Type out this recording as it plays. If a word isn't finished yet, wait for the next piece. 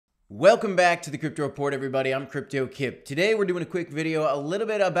Welcome back to the Crypto Report, everybody. I'm Crypto Kip. Today, we're doing a quick video a little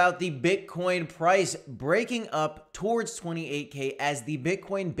bit about the Bitcoin price breaking up towards 28K as the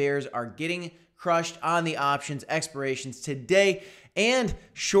Bitcoin bears are getting crushed on the options expirations today, and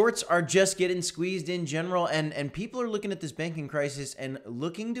shorts are just getting squeezed in general, and people are looking at this banking crisis and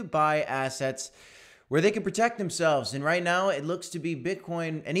looking to buy assets where they can protect themselves. And right now, it looks to be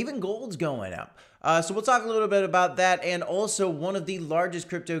Bitcoin and even gold's going up. So we'll talk a little bit about that, and also one of the largest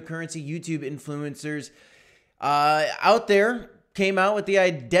cryptocurrency YouTube influencers out there came out with the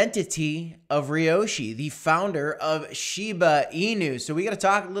identity of Ryoshi, the founder of Shiba Inu. So we got to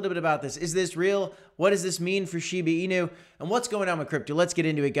talk a little bit about this. Is this real? What does this mean for Shiba Inu? And what's going on with crypto? Let's get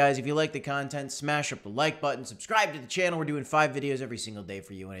into it, guys. If you like the content, smash up the like button, subscribe to the channel. We're doing 5 videos every single day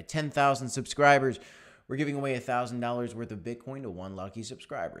for you. And at 10,000 subscribers, we're giving away $1,000 worth of Bitcoin to one lucky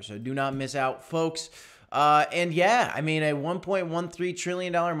subscriber. So do not miss out, folks. And yeah, I mean, a $1.13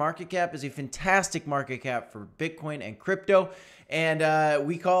 trillion market cap is a fantastic market cap for Bitcoin and crypto. And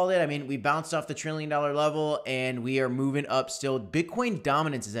we called it, I mean, we bounced off the $1 trillion level and we are moving up still. Bitcoin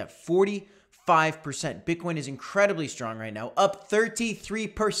dominance is at 45%. Bitcoin is incredibly strong right now, up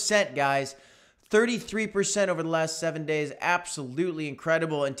 33%, guys. 33% over the last 7 days. Absolutely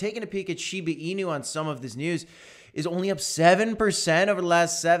incredible. And taking a peek at Shiba Inu on some of this news is only up 7% over the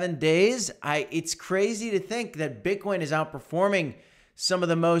last 7 days. It's crazy to think that Bitcoin is outperforming some of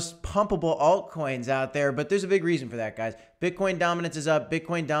the most pumpable altcoins out there, but there's a big reason for that, guys. Bitcoin dominance is up.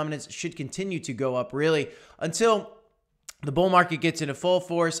 Bitcoin dominance should continue to go up, really, until the bull market gets into full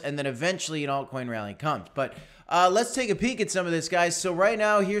force and then eventually an altcoin rally comes. But let's take a peek at some of this, guys. So right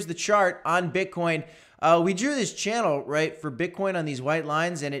now, here's the chart on Bitcoin. We drew this channel, right, for Bitcoin on these white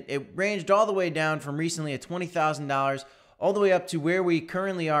lines, and it ranged all the way down from recently at $20,000 all the way up to where we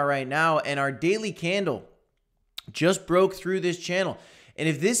currently are right now. And our daily candle just broke through this channel. And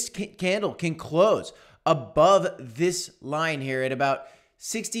if this candle can close above this line here at about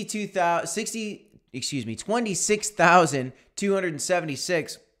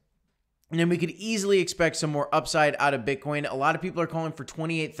 26,276, and then we could easily expect some more upside out of Bitcoin. A lot of people are calling for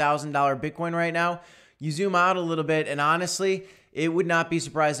 $28,000 Bitcoin right now. You zoom out a little bit, and honestly, it would not be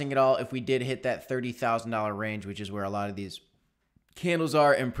surprising at all if we did hit that $30,000 range, which is where a lot of these candles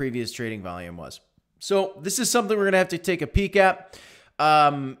are and previous trading volume was. So this is something we're going to have to take a peek at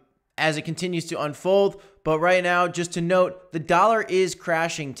as it continues to unfold. But right now, just to note, the dollar is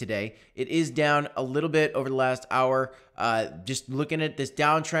crashing today. It is down a little bit over the last hour. Just looking at this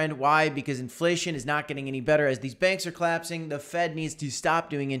downtrend. Why? Because inflation is not getting any better as these banks are collapsing. The Fed needs to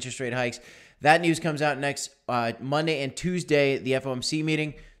stop doing interest rate hikes. That news comes out next Monday and Tuesday, the FOMC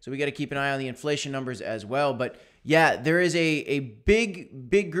meeting. So we got to keep an eye on the inflation numbers as well. But yeah, there is a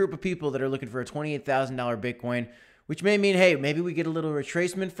big group of people that are looking for a $28,000 Bitcoin, which may mean, hey, maybe we get a little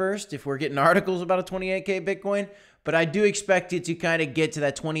retracement first if we're getting articles about a 28K Bitcoin. But I do expect it to kind of get to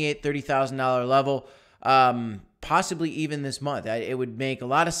that $28,000, $30,000 level, possibly even this month. It would make a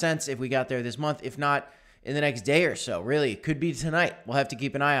lot of sense if we got there this month, if not in the next day or so. Really, it could be tonight. We'll have to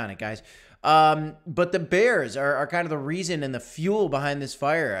keep an eye on it, guys. But the bears are kind of the reason and the fuel behind this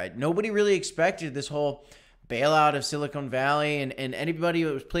fire. Nobody really expected this whole bailout of Silicon Valley, and anybody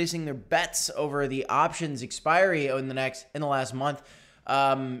who was placing their bets over the options expiry in the last month.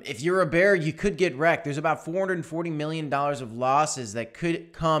 If you're a bear, you could get wrecked. There's about $440 million of losses that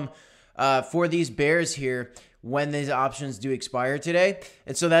could come for these bears here when these options do expire today.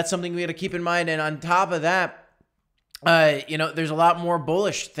 And so that's something we got to keep in mind. And on top of that, you know, there's a lot more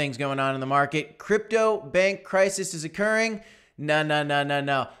bullish things going on in the market. Crypto bank crisis is occurring.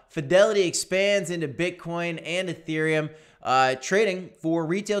 No. Fidelity expands into Bitcoin and Ethereum trading for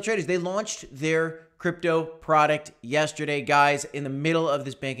retail traders. They launched their crypto product yesterday, guys, in the middle of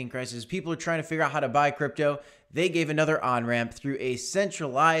this banking crisis. People are trying to figure out how to buy crypto. They gave another on-ramp through a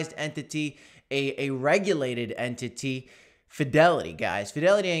centralized entity, a regulated entity, Fidelity, guys.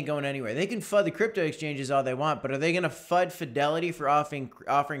 Fidelity ain't going anywhere. They can FUD the crypto exchanges all they want, but are they going to FUD Fidelity for offering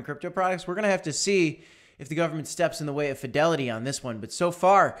crypto products? We're going to have to see if the government steps in the way of Fidelity on this one. But so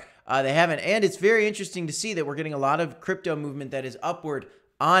far, they haven't. And it's very interesting to see that we're getting a lot of crypto movement that is upward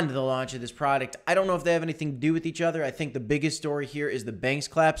on the launch of this product. I don't know if they have anything to do with each other. I think the biggest story here is the banks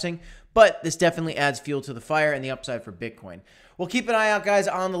collapsing, but this definitely adds fuel to the fire and the upside for Bitcoin. We'll keep an eye out, guys,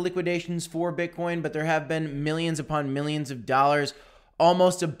 on the liquidations for Bitcoin, but there have been millions upon millions of dollars,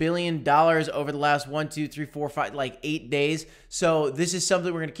 almost $1 billion over the last 1, 2, 3, 4, 5, like 8 days. So this is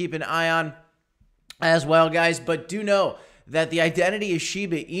something we're going to keep an eye on as well, guys. But do know that the identity of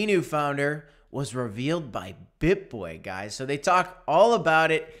Shiba Inu founder was revealed by BitBoy, guys. So they talk all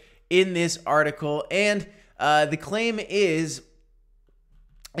about it in this article. And the claim is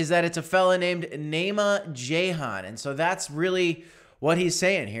is that it's a fella named Nema Jahan. And so that's really what he's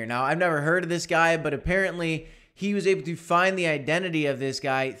saying here. Now, I've never heard of this guy, but apparently he was able to find the identity of this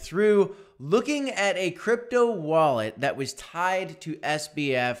guy through looking at a crypto wallet that was tied to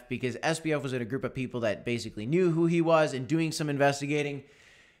SBF, because SBF was in a group of people that basically knew who he was, and doing some investigating,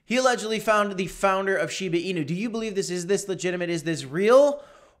 he allegedly found the founder of Shiba Inu. Do you believe this? Is this legitimate? Is this real?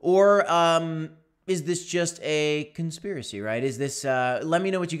 Or is this just a conspiracy, right? Is this, let me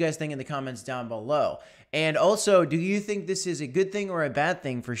know what you guys think in the comments down below. And also, do you think this is a good thing or a bad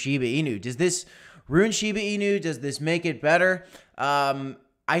thing for Shiba Inu? Does this ruin Shiba Inu? Does this make it better?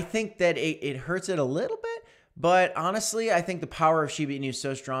 I think that it hurts it a little bit, but honestly, I think the power of Shiba Inu is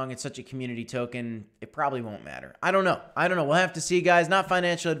so strong. It's such a community token. It probably won't matter. I don't know. We'll have to see, guys. Not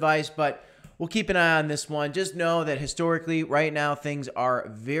financial advice, but we'll keep an eye on this one. Just know that historically, right now, things are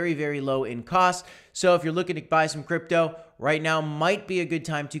very, very low in cost. So if you're looking to buy some crypto, right now might be a good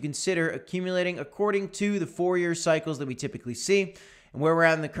time to consider accumulating according to the 4-year cycles that we typically see. And where we're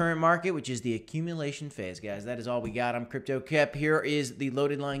at in the current market, which is the accumulation phase, guys. That is all we got. I'm Crypto Kip. Here is the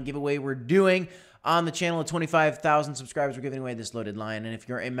loaded line giveaway we're doing on the channel. Of 25,000 subscribers, we're giving away this loaded line. And if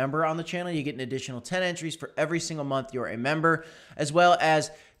you're a member on the channel, you get an additional 10 entries for every single month you're a member, as well as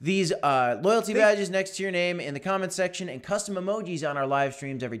these loyalty badges next to your name in the comment section, and custom emojis on our live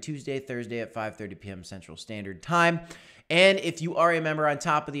streams every Tuesday, Thursday at 5:30 p.m. Central Standard Time. And if you are a member, on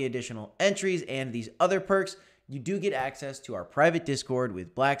top of the additional entries and these other perks, you do get access to our private Discord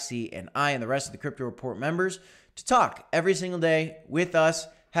with Maxi and I and the rest of the Crypto Report members to talk every single day with us,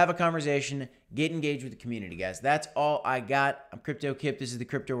 have a conversation, get engaged with the community, guys. That's all I got. I'm Crypto Kip. This is the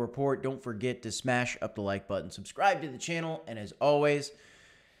Crypto Report. Don't forget to smash up the like button, subscribe to the channel, and as always,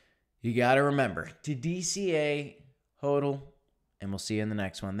 you got to remember to DCA, HODL, and we'll see you in the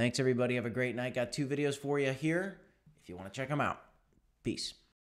next one. Thanks, everybody. Have a great night. Got 2 videos for you here if you want to check them out. Peace.